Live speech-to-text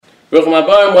Ruchim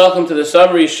Habayim, welcome to the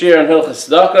summary Shir on Hilchos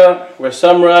Tzedakah. We're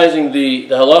summarizing the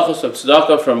halachos of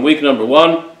Tzedakah from week number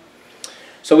 1.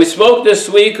 So we spoke this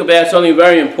week about something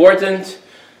very important,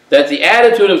 that the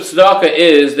attitude of Tzedakah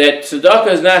is that Tzedakah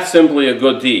is not simply a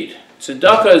good deed.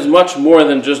 Tzedakah is much more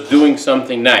than just doing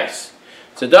something nice.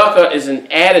 Tzedakah is an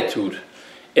attitude.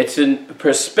 It's a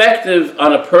perspective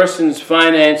on a person's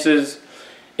finances.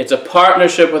 It's a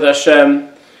partnership with Hashem.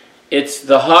 It's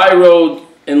the high road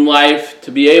in life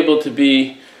to be able to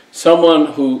be someone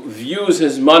who views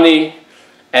his money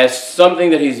as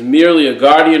something that he's merely a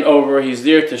guardian over. He's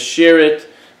there to share it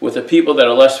with the people that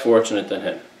are less fortunate than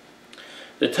him.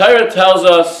 The Torah tells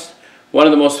us one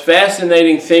of the most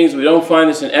fascinating things. We don't find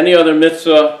this in any other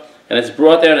mitzvah, and it's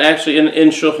brought down actually in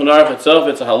Shulchan Aruch itself.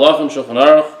 It's a halach in Shulchan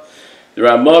Aruch. The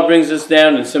Ramah brings this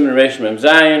down in Siman Reish Mem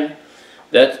Zayin,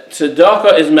 that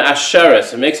tzedakah is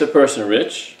me'asheres. It makes a person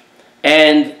rich.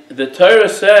 And the Torah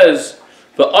says,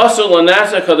 "V'asur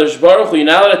lanasa kadosh baruch hu," you're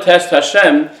not allowed to test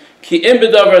Hashem. Ki im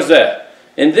b'davar zeh.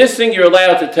 In this thing, you're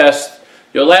allowed to test.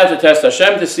 You're allowed to test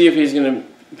Hashem to see if He's going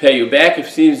to pay you back, to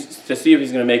see if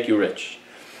He's going to make you rich.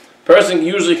 Person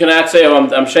usually cannot say, "Oh,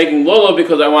 I'm shaking lolo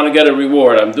because I want to get a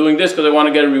reward. I'm doing this because I want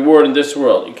to get a reward in this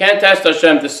world." You can't test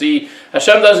Hashem to see.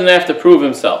 Hashem doesn't have to prove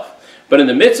Himself. But in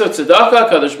the midst of tzedakah,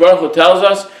 Kadosh Baruch Hu tells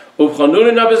us,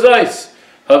 "Uvchanuni na b'zayis."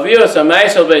 Test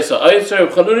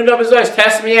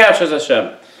me out, says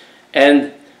Hashem.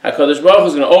 And HaKadosh Baruch Hu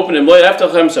is going to open I'm going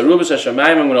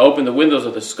to open the windows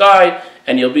of the sky,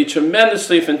 and you'll be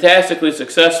tremendously, fantastically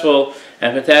successful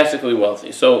and fantastically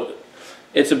wealthy. So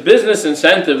it's a business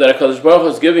incentive that HaKadosh Baruch Hu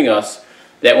is giving us,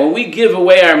 that when we give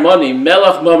away our money,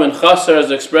 melach mammon chasar, as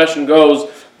the expression goes,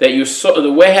 that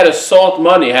the way how to salt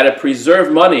money, how to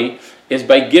preserve money, is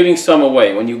by giving some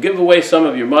away. When you give away some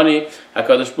of your money,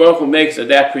 HaKadosh Baruch Hu makes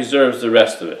that preserves the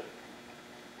rest of it.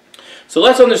 So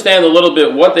let's understand a little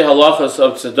bit what the halachas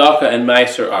of tzedakah and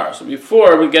meiser are. So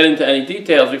before we get into any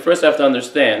details, we first have to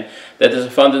understand that there's a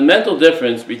fundamental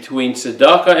difference between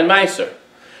tzedakah and meiser.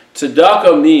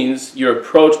 Tzedakah means you're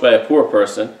approached by a poor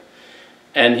person,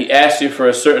 and he asks you for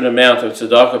a certain amount of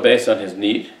tzedakah based on his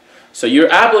need. So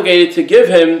you're obligated to give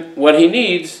him what he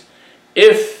needs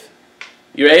if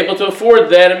you're able to afford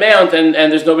that amount and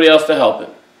there's nobody else to help him.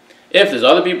 If there's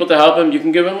other people to help him, you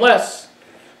can give him less.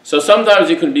 So sometimes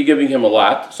you can be giving him a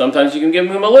lot, sometimes you can give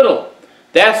him a little.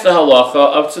 That's the halacha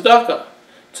of tzedakah.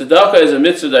 Tzedakah is a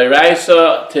mitzvah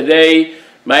d'oraisa today.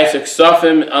 Ma'aser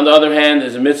ksafim, on the other hand,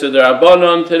 is a mitzvah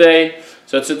d'rabbanon today.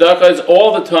 So tzedakah is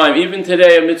all the time, even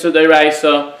today, a mitzvah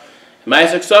d'oraisa.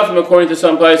 Ma'aser ksafim, according to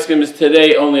some poskim, is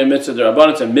today only a mitzvah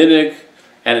d'rabbanon. It's a minig,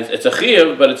 and it's a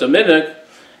chiyuv, but it's a minig,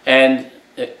 and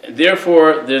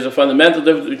therefore, there's a fundamental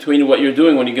difference between what you're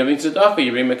doing when you're giving tzedakah.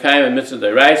 You bring mekayim and mitzvah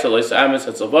d'oraisa, leisa amis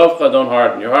etzavavcha, don't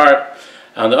harden your heart.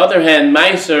 On the other hand,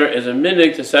 meiser is a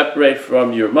minig to separate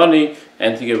from your money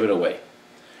and to give it away.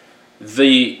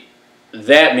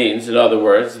 That means, in other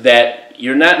words, that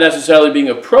you're not necessarily being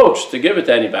approached to give it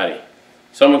to anybody.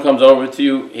 Someone comes over to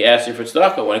you, he asks you for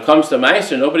tzedakah. When it comes to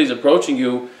meiser, nobody's approaching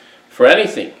you for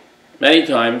anything. Many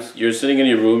times, you're sitting in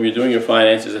your room, you're doing your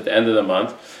finances at the end of the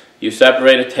month. You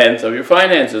separate a tenth of your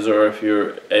finances, or if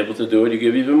you're able to do it, you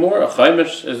give even more. A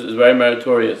chaimish is very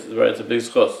meritorious. It's a big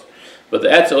schus. But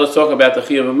the etzel, let's talk about the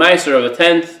chiyuv of meiser of a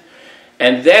tenth,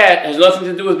 and that has nothing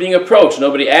to do with being approached.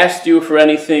 Nobody asked you for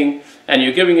anything, and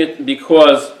you're giving it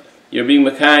because you're being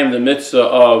mekayim the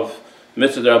mitzvah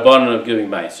d'rabbanan of giving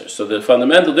meiser. So the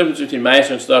fundamental difference between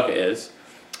meiser and tzedakah is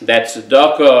that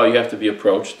tzedakah you have to be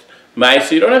approached.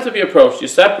 Meiser you don't have to be approached. You're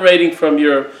separating from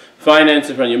your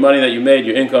finances, from your money that you made,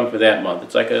 your income for that month.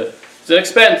 It's an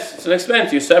expense. It's an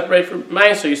expense. You separate from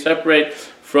meiser, you separate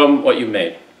from what you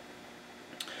made.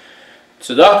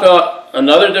 Tzedakah,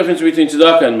 another difference between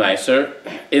tzedakah and meiser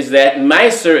is that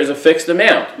meiser is a fixed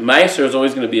amount. Meiser is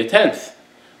always going to be a tenth.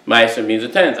 Meiser means a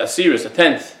tenth. Asir is a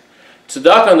tenth.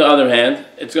 Tzedakah, on the other hand,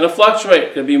 it's going to fluctuate.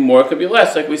 It could be more, it could be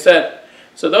less, like we said.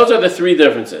 So those are the three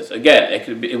differences. Again, it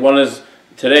could be one is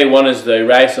the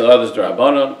d'oraisa, the other is the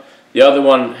rabbanon. The other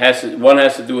one has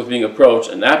to do with being approached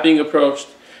and not being approached,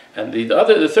 and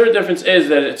the third difference is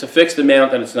that it's a fixed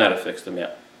amount and it's not a fixed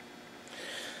amount.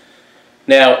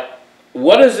 Now,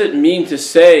 what does it mean to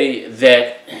say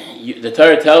that the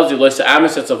Torah tells you, "Leisa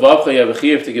amis etzavavcha," you have a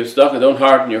chiyuv to give tzedakah, don't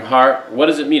harden your heart? What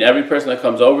does it mean? Every person that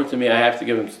comes over to me, I have to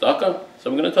give him tzedakah? So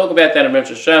I'm going to talk about that in Rosh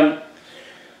Hashem.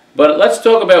 But let's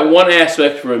talk about one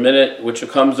aspect for a minute, which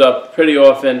comes up pretty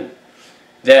often,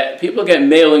 that people get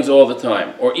mailings all the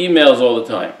time, or emails all the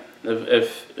time.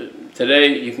 If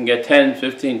today you can get 10,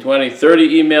 15, 20, 30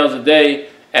 emails a day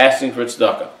asking for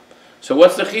tzedakah. So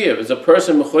what's the chiyuv? Is a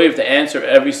person mechuyev to answer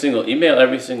every single email,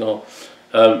 every single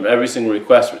every single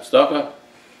request for tzedakah.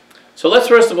 So let's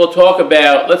first of all talk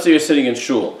about, let's say you're sitting in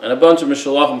shul, and a bunch of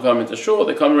mishalachim come into shul,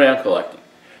 they come around collecting.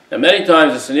 Now many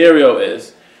times the scenario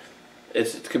is,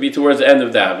 it could be towards the end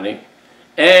of davening,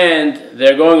 and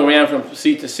they're going around from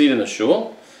seat to seat in the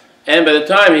shul, and by the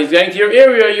time he's getting to your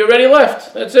area, you already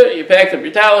left. That's it, you packed up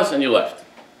your talus and you left.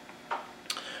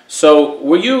 So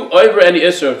were you over any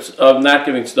issur of not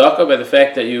giving tzedakah by the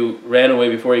fact that you ran away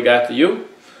before he got to you?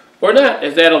 Or not?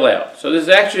 Is that allowed? So there's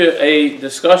actually a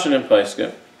discussion in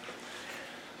Paiskim.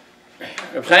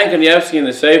 Reb Chaim Kanievsky in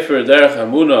the Sefer Derech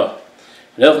Hamunah,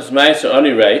 in Hilchos Ma'aser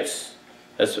Ani writes,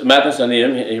 as Matnas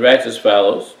Aniyim, he writes as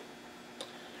follows: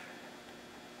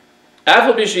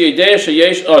 Afal b'sheyidei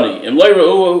sheyesh ani, im loy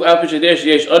ra'uhu afal b'sheyidei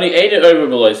sheyesh ani, eine over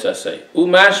b'loy sasei,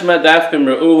 u'mashma dafkim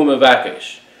ra'uhu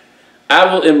mevakesh.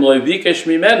 Afal im loy bikesh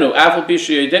mimenu, afal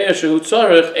b'sheyidei shehu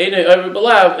tzarech, eine over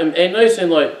b'lav, im ein noisin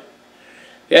loy.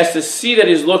 He has to see that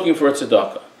he's looking for a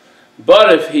tzedakah.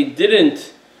 But if he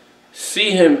didn't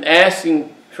see him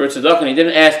asking for a tzedakah, and he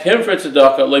didn't ask him for a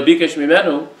tzedakah, loy bikesh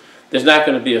mimenu, there's not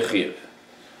going to be a chiyuv.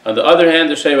 On the other hand,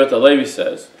 the Shevet HaLevi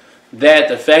says that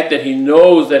the fact that he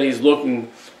knows that he's looking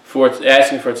for,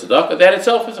 asking for tzedakah, that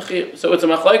itself is a chiyuv. So it's a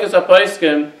machlekes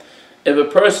hapaiskim if a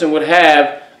person would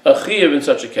have a chiyuv in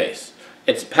such a case.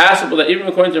 It's possible that even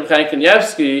according to Reb Chaim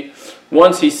Kanievsky,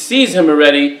 once he sees him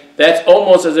already, that's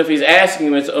almost as if he's asking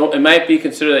him. It might be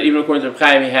considered that even according to Reb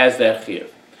Chaim, he has that chiyuv.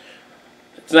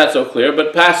 It's not so clear,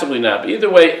 but possibly not. But either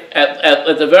way,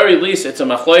 at the very least, it's a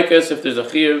machlekes if there's a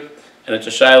chiyuv, and it's a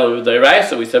shayla of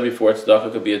d'oraisa. We said before,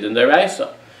 tzedakah could be a din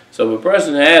d'oraisa. So if a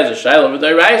person has a shayla of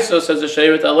d'oraisa, says the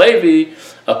Shevet HaLevi,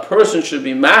 a person should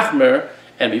be machmer,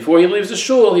 and before he leaves the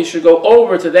shul, he should go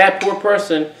over to that poor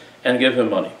person and give him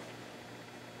money.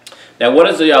 Now, what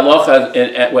is the halacha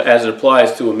as it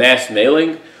applies to a mass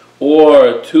mailing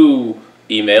or to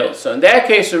email? So in that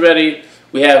case already,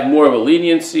 we have more of a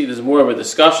leniency, there's more of a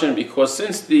discussion, because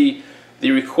since the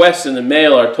requests in the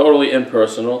mail are totally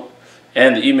impersonal,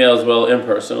 and the email as well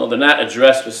impersonal, they're not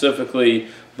addressed specifically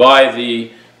by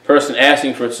the person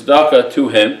asking for tzedakah to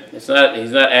him. He's not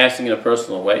asking in a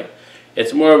personal way.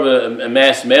 It's more of a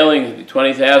mass mailing,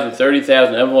 20,000,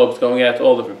 30,000 envelopes going out to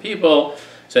all different people.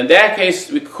 So in that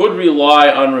case, we could rely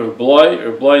on Reb Bloy in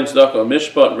Tzedakah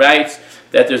Mishpat writes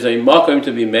that there's a makom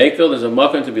to be makel, there's a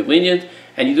makom to be lenient,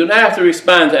 and you do not have to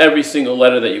respond to every single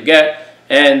letter that you get.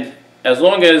 And as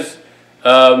long as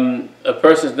a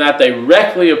person is not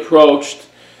directly approached,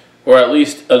 or at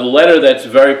least a letter that's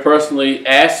very personally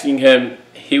asking him,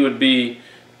 he would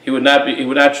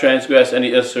not transgress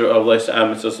any issur of leisa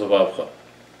amitzos levavcha.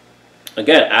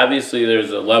 Again, obviously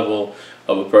there's a level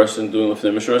of a person doing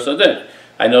within Mishur Sadin.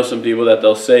 I know some people that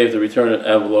they'll save the return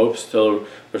envelopes till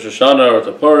Rosh Hashanah or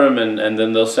to Purim, and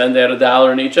then they'll send out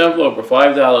 $1 in each envelope, or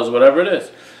 $5, whatever it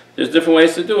is. There's different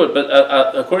ways to do it, but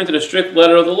according to the strict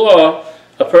letter of the law,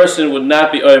 a person would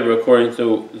not be over according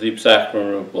to the Psak from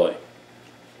Reb Bloy.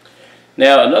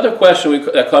 Now, another question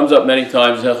that comes up many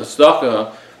times in Hilchos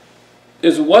Tzedakah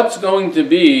is what's going to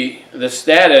be the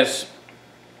status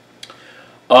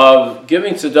of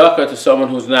giving tzedakah to someone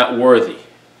who's not worthy?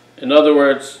 In other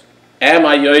words, am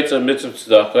I yoytza mitzvah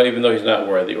tzedakah even though he's not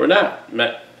worthy or not?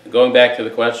 Going back to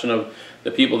the question of the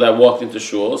people that walked into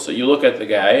shul, so you look at the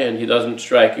guy and he doesn't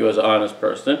strike you as an honest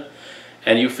person,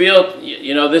 and you feel,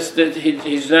 he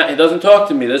doesn't talk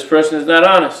to me. This person is not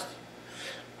honest.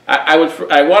 I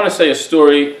want to say a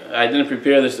story. I didn't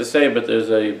prepare this to say, but there's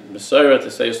a Messiah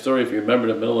to say a story. If you remember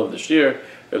the middle of the shir,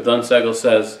 Rav Dan Segel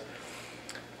says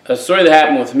a story that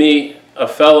happened with me. A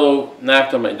fellow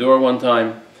knocked on my door one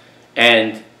time,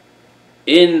 and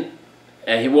he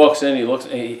walks in.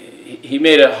 He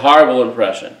made a horrible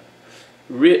impression.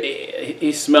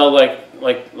 He smelled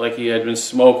like he had been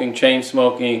smoking, chain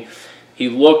smoking. He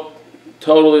looked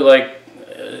totally like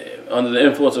under the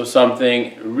influence of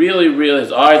something. Really,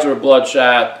 his eyes were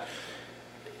bloodshot.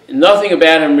 Nothing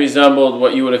about him resembled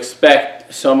what you would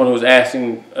expect someone who's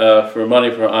asking for money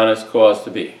for an honest cause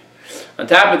to be. On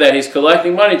top of that, he's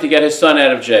collecting money to get his son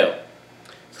out of jail.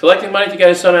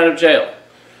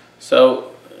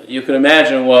 So you can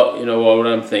imagine what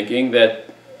I'm thinking, that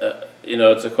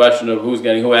it's a question of who's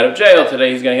getting who out of jail.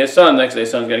 Today he's getting his son, next day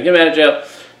his son's getting him out of jail.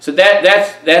 So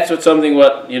that's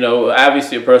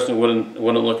obviously a person wouldn't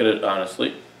look at it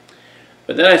honestly.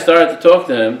 But then I started to talk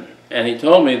to him, and he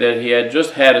told me that he had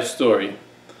just had a story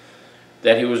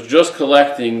that he was just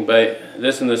collecting by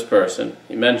this and this person.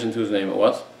 He mentioned whose name it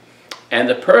was, and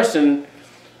the person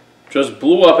just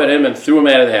blew up at him and threw him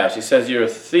out of the house. He says, "You're a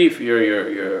thief.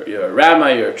 You're a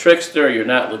rabbi. You're a trickster. You're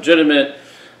not legitimate.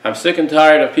 I'm sick and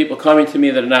tired of people coming to me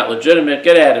that are not legitimate.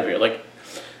 Get out of here!"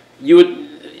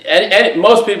 and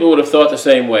most people would have thought the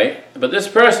same way, but this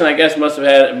person, I guess, must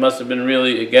have been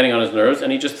really getting on his nerves,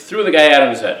 and he just threw the guy out of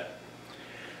his head.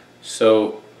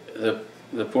 So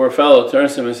the poor fellow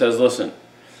turns to him and says, "Listen,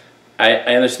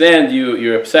 I understand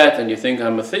you're upset and you think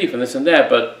I'm a thief and this and that,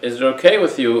 but is it okay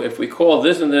with you if we call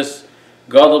this and this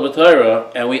Gadol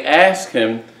B'Torah and we ask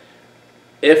him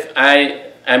if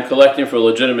I'm collecting for a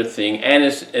legitimate thing and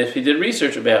if he did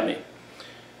research about me?"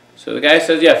 So the guy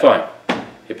says, "Yeah, fine."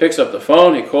 He picks up the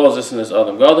phone, he calls this and this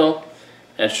Adam Gadol,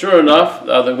 and sure enough,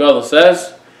 the Adam Gadol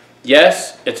says,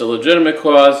 "Yes, it's a legitimate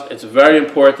cause, it's very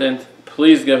important,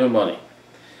 please give him money."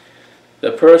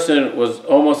 The person was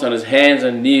almost on his hands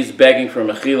and knees begging for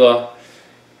mechila,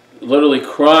 literally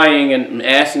crying and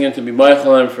asking him to be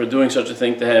meichel him for doing such a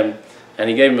thing to him, and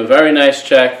he gave him a very nice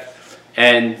check,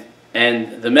 and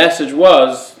the message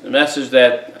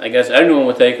that I guess everyone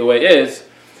would take away is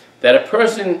that a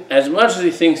person, as much as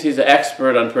he thinks he's an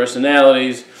expert on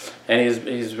personalities, and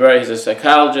he's a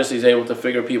psychologist, he's able to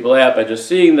figure people out by just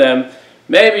seeing them,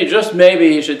 just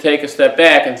maybe he should take a step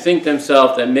back and think to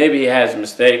himself that maybe he has a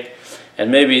mistake,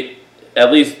 and maybe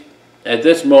at least at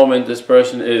this moment this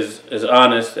person is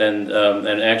honest and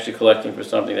actually collecting for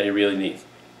something that he really needs.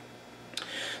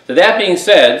 So that being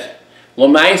said,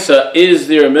 L'maisa, is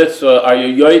there a mitzvah, are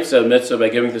you yoytza mitzvah by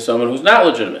giving to someone who's not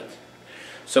legitimate?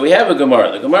 So we have a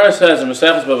Gemara. The Gemara says in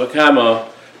Maseches Bava Kama,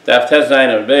 Daf Tes Zayin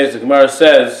Amud Beis, the Gemara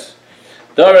says,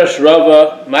 Darash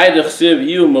Rava, Mai dechsiv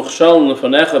yu muchshalom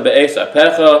lefanecha be'eis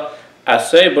apecha,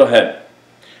 asei bohem.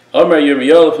 Omer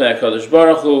Yirmiyahu lefnei HaKadosh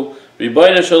Baruch Hu,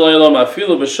 Ribono shel olam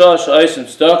afilu b'shah she'osim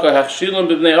tzedakah hachshilum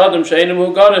b'bnei adam she'enim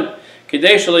huganim,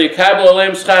 kidei shelo yikabel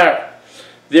aleim schar.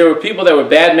 There were people that were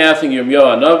bad-mouthing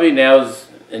Yirmiyahu Hanavi, now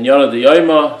in Yonah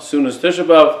D'Yoma, soon as Tisha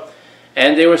B'Av,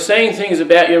 and they were saying things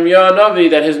about Yirmiyahu Hanavi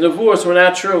that his nevuos were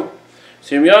not true.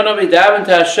 So Yirmiyahu Hanavi davened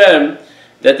to Hashem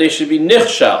that they should be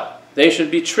nichshal, they should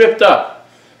be tripped up.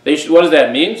 What does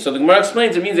that mean? So the Gemara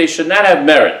explains it means they should not have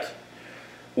merit.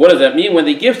 What does that mean? When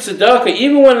they give tzedakah,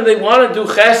 even when they want to do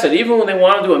chesed, even when they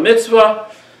want to do a mitzvah,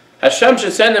 Hashem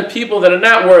should send them people that are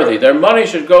not worthy. Their money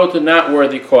should go to not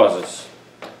worthy causes.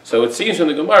 So it seems from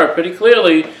the Gemara pretty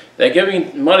clearly that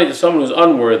giving money to someone who's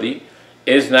unworthy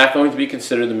is not going to be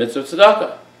considered the mitzvah of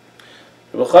tzedakah.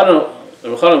 Rabbi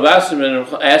Chanan Wasserman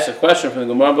asks a question from the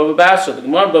Gemara Bava Basra. The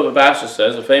Gemara Bava Basra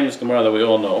says, a famous Gemara that we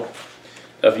all know,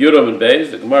 of Yudam and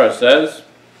Beis, the Gemara says,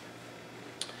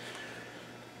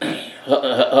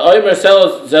 Ha'omer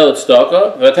sel zelet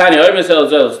tzedakah, v'atani ha'omer sel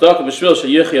zelet tzedakah, b'shvil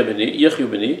she'yichyu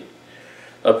b'ni.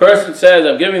 A person says,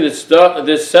 I'm giving this zelet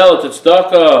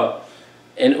tzedakah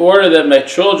in order that my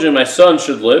children, my son,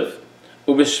 should live.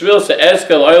 Ubishvil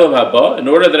se'ezkel olam haba, in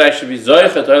order that I should be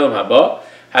zoichet olam haba.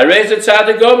 Harei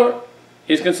tzaddik gomer.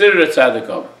 He's considered a tzaddik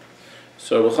gomer.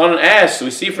 So Rabbi Chanan asks,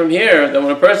 we see from here that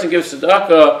when a person gives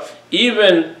tzedakah,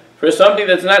 even for something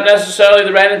that's not necessarily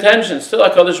the right intention, still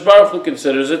HaKadosh Baruch Hu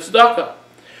considers it tzedakah.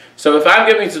 So if I'm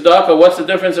giving tzedakah, what's the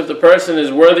difference if the person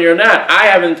is worthy or not? I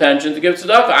have intention to give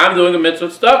tzedakah. I'm doing a mitzvah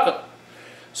tzedakah.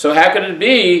 So how could it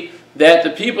be that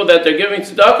the people that they're giving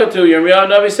tzedakah to, Yirmiyahu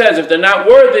Hanavi says, if they're not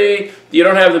worthy, you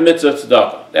don't have the mitzvah of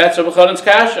tzedakah? That's Rabbi Chanan's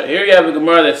kasha. Here you have a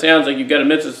Gemara that sounds like you get a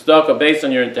mitzvah tzedakah based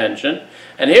on your intention,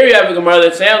 and here you have a Gemara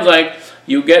that sounds like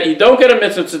you don't get a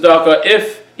mitzvah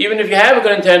tzedakah even if you have a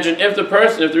good intention, if the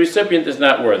recipient is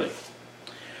not worthy.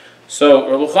 So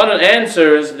Rabbi Chanan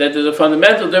answers that there's a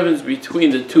fundamental difference between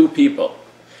the two people.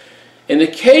 In the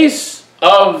case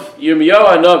of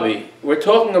Yirmiyahu Hanavi, we're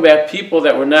talking about people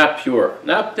that were not pure.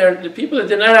 The people that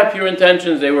did not have pure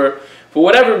intentions. They were, for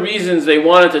whatever reasons, they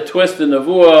wanted to twist the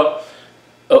nevuah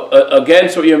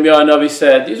against what Yirmiyahu Hanavi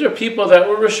said. These are people that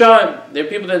were Rishon. They're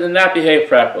people that did not behave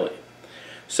properly.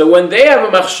 So when they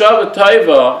have a machshava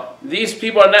taiva, these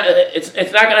people are not. It's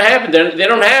not going to happen. They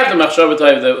don't have the machshava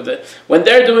taiva. When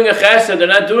they're doing a chesed, they're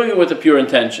not doing it with a pure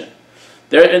intention.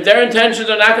 Their intentions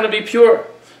are not going to be pure.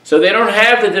 So they don't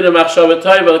have the din of machshava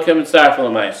taiva l'kim and tzarfel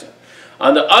l'maisa.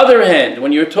 On the other hand,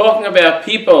 when you're talking about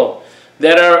people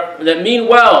that mean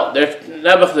well,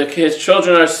 his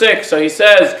children are sick, so he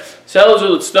says,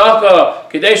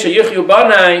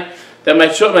 that my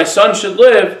son should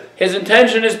live, his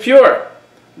intention is pure.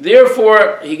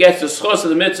 Therefore, he gets the schos of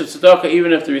the mitzvah of tzedakah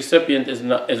even if the recipient is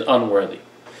unworthy.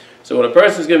 So when a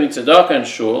person is giving tzedakah in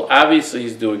shul, obviously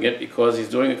he's doing it because he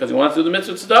wants to do the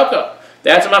mitzvah of tzedakah.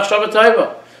 That's a machshava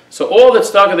taiva. So all the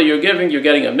tzedakah that you're giving, you're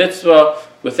getting a mitzvah.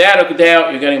 Without a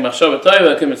doubt, you're getting machshava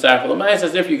taiva,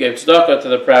 as if you gave tzedakah to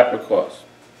the proper cause.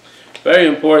 Very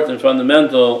important,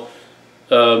 fundamental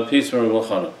piece from Rabbi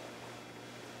Chanan.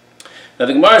 Now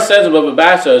the Gemara says in Bava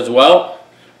Basra as well,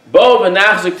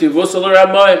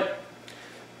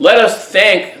 let us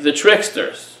thank the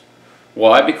tricksters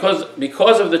Why? Because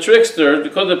of the tricksters,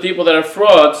 because of the people that are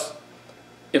frauds.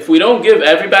 If we don't give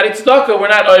everybody tzedakah, we're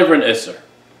not over an isser.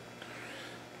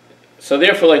 So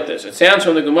therefore, like this, it sounds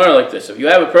from the Gemara like this: if you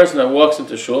have a person that walks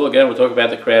into shul, again, we're talking about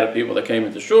the crowd of people that came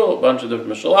into shul, a bunch of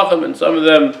different mashalachim, and some of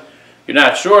them you're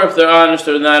not sure if they're honest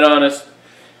or not honest,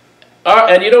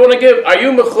 and you don't want to give. Are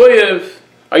you mechuyev?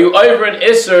 Are you over an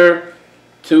isser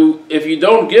to if you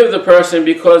don't give the person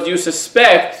because you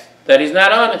suspect that he's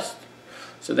not honest?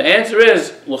 So the answer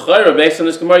is l'chayra, based on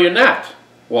this Gemara, you're not.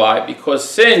 Why? Because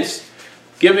since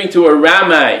giving to a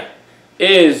Ramai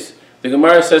is, the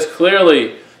Gemara says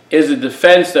clearly, is a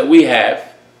defense that we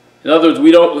have. In other words,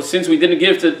 we don't, since we didn't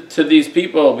give to these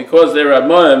people because they're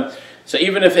Ramayim, so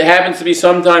even if it happens to be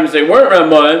sometimes they weren't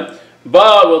Ramayim,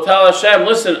 but we'll tell Hashem,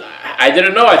 listen, I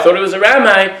didn't know, I thought it was a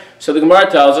Ramai. So the Gemara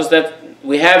tells us that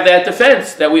we have that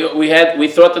defense, that we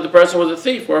thought that the person was a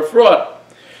thief or a fraud.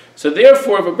 So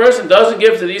therefore, if a person doesn't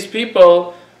give to these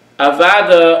people,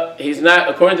 Avada, he's not,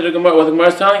 according to the Gemara, what the Gemara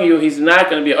is telling you, he's not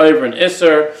going to be over an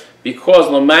Isser, because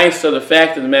Lamaisa, the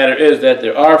fact of the matter is that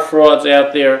there are frauds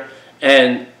out there,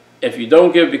 and if you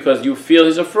don't give because you feel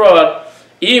he's a fraud,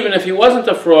 even if he wasn't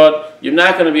a fraud, you're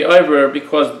not going to be over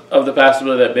because of the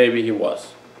possibility that maybe he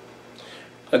was.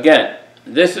 Again,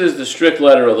 this is the strict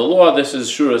letter of the law, this is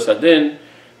Shuras Hadin,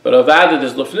 but Avada,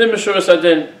 there's Lufnim Shuras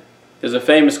Hadin. There's a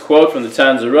famous quote from the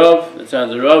Tanzer Rav. The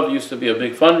Tanzer Rav used to be a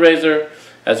big fundraiser,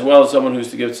 as well as someone who used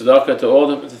to give tzedakah to all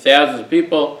the thousands of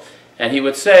people. And he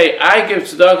would say, I give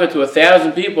tzedakah to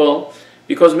 1,000 people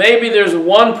because maybe there's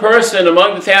one person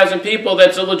among the 1,000 people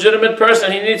that's a legitimate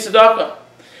person, he needs tzedakah.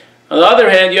 On the other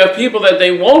hand, you have people that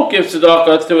they won't give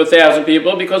tzedakah to 1,000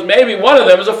 people because maybe one of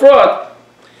them is a fraud.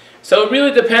 So it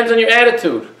really depends on your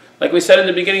attitude. Like we said in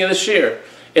the beginning of this year,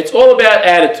 it's all about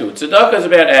attitude. Tzedakah is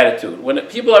about attitude. When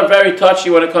people are very touchy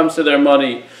when it comes to their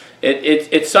money,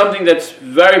 it's something that's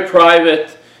very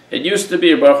private. It used to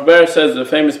be, Baruch Ber says, the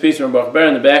famous piece from Baruch Ber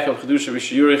in the back of Chedusha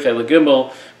V'Shiyuri Chela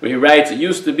Gimel, where he writes, it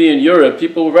used to be in Europe,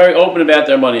 people were very open about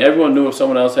their money. Everyone knew if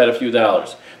someone else had a few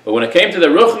dollars. But when it came to the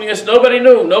Ruchnius, nobody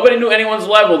knew. Nobody knew anyone's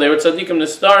level. They were tzaddikim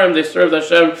nistarim, they served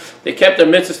Hashem, they kept their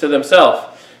mitzvahs to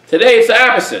themselves. Today it's the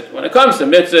opposite. When it comes to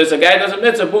mitzvahs, a guy does a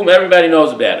mitzvah, boom, everybody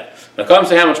knows about it. When it comes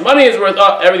to how much money is worth,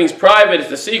 everything's private, it's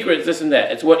the secret, it's this and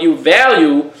that. It's what you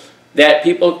value that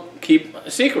people keep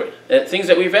a secret, things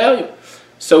that we value.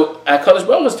 So HaKadosh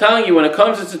Baruch Hu is telling you when it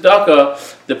comes to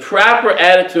tzedakah, the proper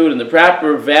attitude and the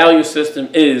proper value system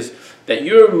is that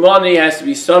your money has to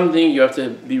be something you have to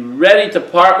be ready to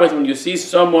part with when you see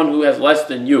someone who has less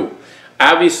than you.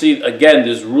 Obviously, again,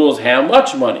 there's rules how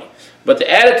much money. But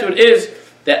the attitude is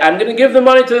that I'm going to give the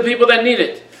money to the people that need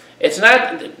it. It's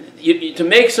not to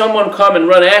make someone come and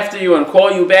run after you and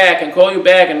call you back and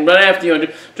run after you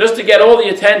and just to get all the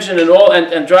attention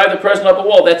and drive the person up a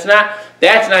wall. That's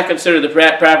not considered the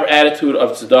proper attitude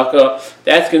of tzedakah.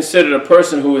 That's considered a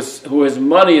person who his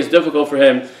money is difficult for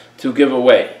him to give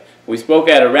away. We spoke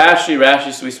out of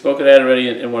Rashi, so we spoke it out already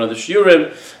in one of the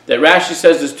shiurim, that Rashi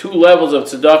says there's two levels of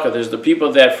tzedakah. There's the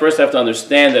people that first have to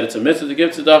understand that it's a mitzvah to give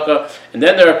tzedakah, and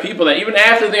then there are people that even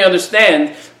after they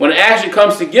understand, when it actually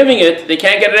comes to giving it, they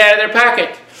can't get it out of their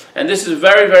pocket. And this is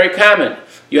very, very common.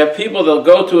 You have people, they'll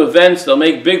go to events, they'll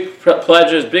make big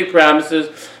pledges, big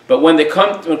promises, but when it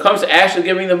comes to actually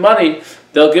giving the money,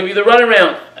 they'll give you the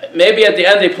runaround. Maybe at the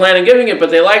end they plan on giving it, but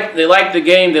they like the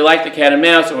game, they like the cat and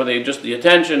mouse, or they just the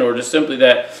attention, or just simply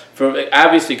that.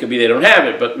 Obviously, it could be they don't have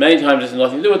it, but many times it has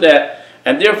nothing to do with that.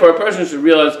 And therefore, a person should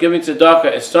realize giving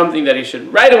tzedakah is something that he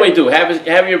should right away do.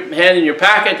 Have your hand in your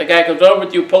pocket. The guy comes over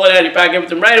to you, pull it out of your pocket, give it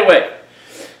to him right away.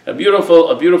 A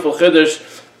beautiful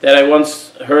chiddush that I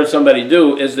once heard somebody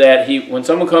do is that when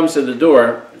someone comes to the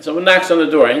door, someone knocks on the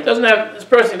door, and this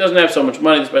person doesn't have so much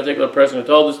money. This particular person who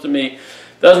told this to me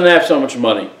doesn't have so much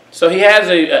money. So he has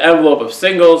an envelope of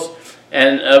singles,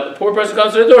 and a poor person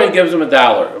comes to the door, he gives him $1,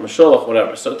 or mashalach,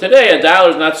 whatever. So today, $1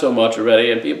 is not so much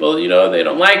already, and people, they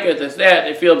don't like it, this, that,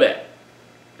 they feel bad.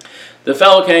 The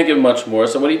fellow can't give much more,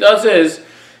 so what he does is,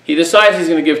 he decides he's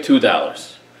going to give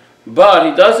 $2. But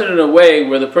he does it in a way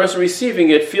where the person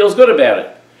receiving it feels good about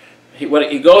it.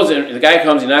 He goes in, the guy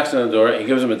comes, he knocks on the door, he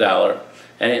gives him $1,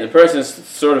 and the person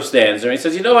sort of stands there, and he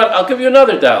says, you know what, I'll give you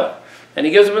another $1. And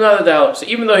he gives him another $1. So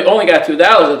even though he only got $2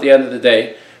 at the end of the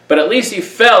day, but at least he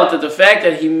felt that the fact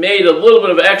that he made a little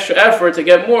bit of extra effort to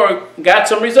get more got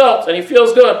some results, and he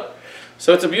feels good.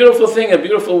 So it's a beautiful thing, a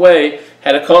beautiful way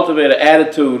how to cultivate an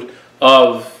attitude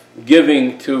of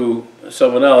giving to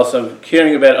someone else, of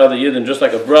caring about other Yidden, just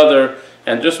like a brother,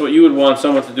 and just what you would want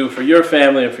someone to do for your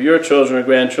family and for your children or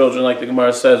grandchildren, like the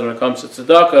Gemara says when it comes to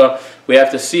tzedakah. We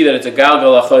have to see that it's a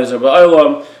galgal achayzer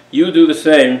ba'olam. You do the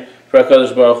same for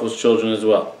HaKadosh Baruch Hu's children as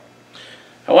well.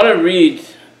 I want to read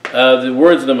the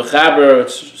words of the Mechaber.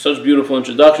 It's such a beautiful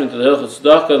introduction to the Hilchot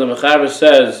Tzedakah. The Mechaber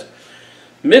says,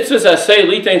 Mitzvahs asay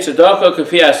litein tzedakah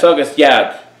kafi asagas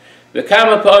yad.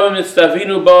 V'kama pa'amim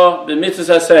nitztavinu ba b'mitzvahs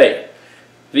asay.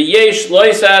 V'yesh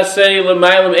loisa asay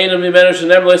l'maylam einam mimenu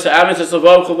shenem loisa amitz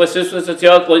asavavcha v'sisvah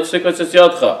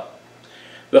tzatziyadcha.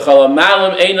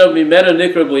 V'chalamalam einam mimenu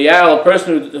nikra b'liyal. A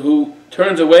person who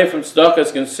turns away from tzedakah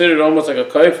is considered almost like a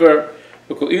kaifer.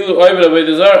 V'ku'ilu oivet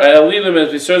avodah alilim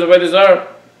as he serves avodah zarah.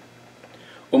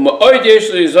 And you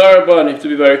have to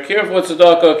be very careful with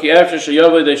tzedakah. Ki after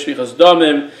sheyaveh de shvichas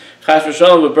damim, chas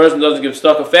v'shalom, if a person doesn't give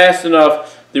tzedakah fast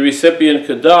enough, the recipient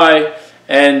could die,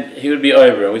 and he would be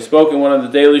over. And we spoke in one of the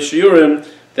daily shiurim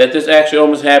that this actually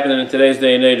almost happened in today's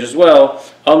day and age as well.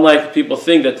 Unlike people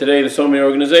think that today there's so many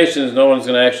organizations, no one's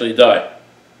going to actually die.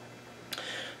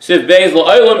 Siv beis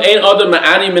la'olam ein adam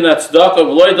ma'ani min tzedakah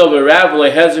v'loy dov v'rav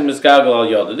v'lehezim misgagal al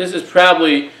yada. This is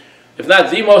probably, if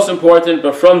not the most important,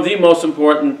 but from the most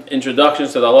important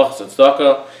introductions to the halachas of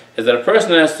tzedakah, is that a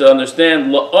person has to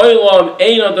understand la'olam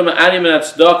ein adam ma'ani min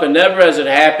tzedakah. Never has it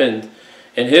happened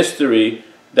in history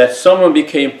that someone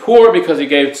became poor because he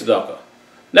gave tzedakah.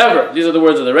 Never. These are the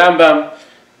words of the Rambam.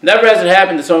 Never has it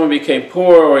happened that someone became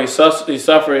poor or he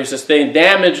sustained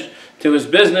damage to his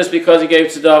business because he gave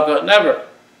tzedakah. Never.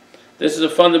 This is a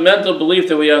fundamental belief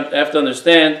that we have to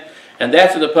understand, and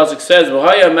that's what the pasuk says.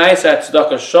 V'haya ma'aseh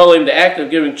tzedakah shalom. The act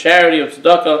of giving charity of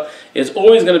tzedakah is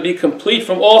always going to be complete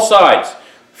from all sides,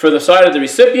 for the side of the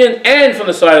recipient and from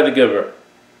the side of the giver.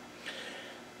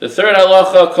 The third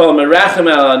halacha, kol merachem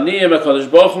al aniyim, HaKadosh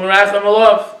Baruch Hu merachem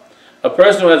alav. A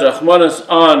person who has rachmanas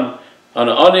on an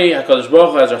ani, HaKadosh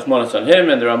Baruch Hu has rachmanas on him,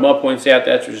 and the Ramah points out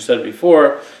that, which you said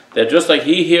before, that just like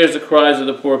he hears the cries of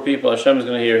the poor people, Hashem is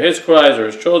going to hear his cries, or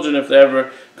his children if they ever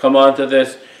come onto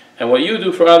this. And what you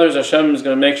do for others, Hashem is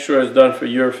going to make sure is done for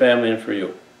your family and for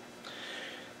you.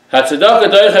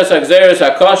 HaTzedakah doiches ha'gzeres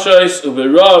ha'koshois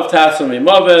u'b'rov tatzim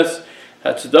imaves.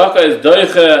 HaTzedakah is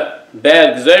doiche,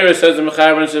 bad gzeres, says the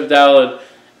Mechaber in Siv Daled,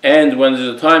 and when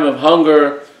there's a time of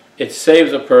hunger, it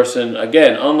saves a person.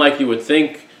 Again, unlike you would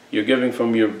think, you're giving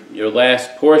from your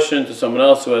last portion to someone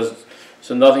else who has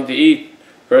nothing to eat.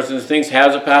 Person thinks, how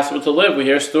is it possible to live? We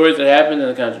hear stories that happened in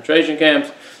the concentration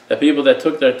camps, that people that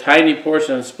took their tiny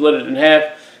portion and split it in half.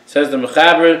 Says the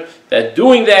Mechaber that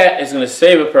doing that is going to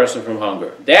save a person from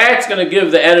hunger. That's going to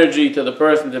give the energy to the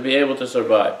person to be able to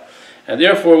survive. And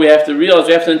therefore we have to realize,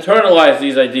 we have to internalize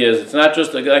these ideas. It's not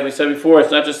just, like we said before,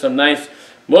 it's not just some nice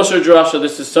Moshe drasha.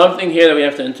 This is something here that we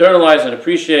have to internalize and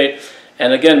appreciate.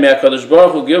 And again, may HaKadosh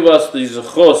Baruch Hu give us these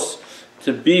zechus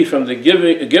to be from the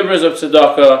givers of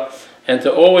tzedakah, and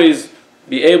to always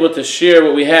be able to share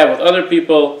what we have with other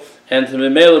people, and to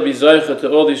memela be zoicha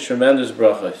to all these tremendous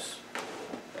brachos.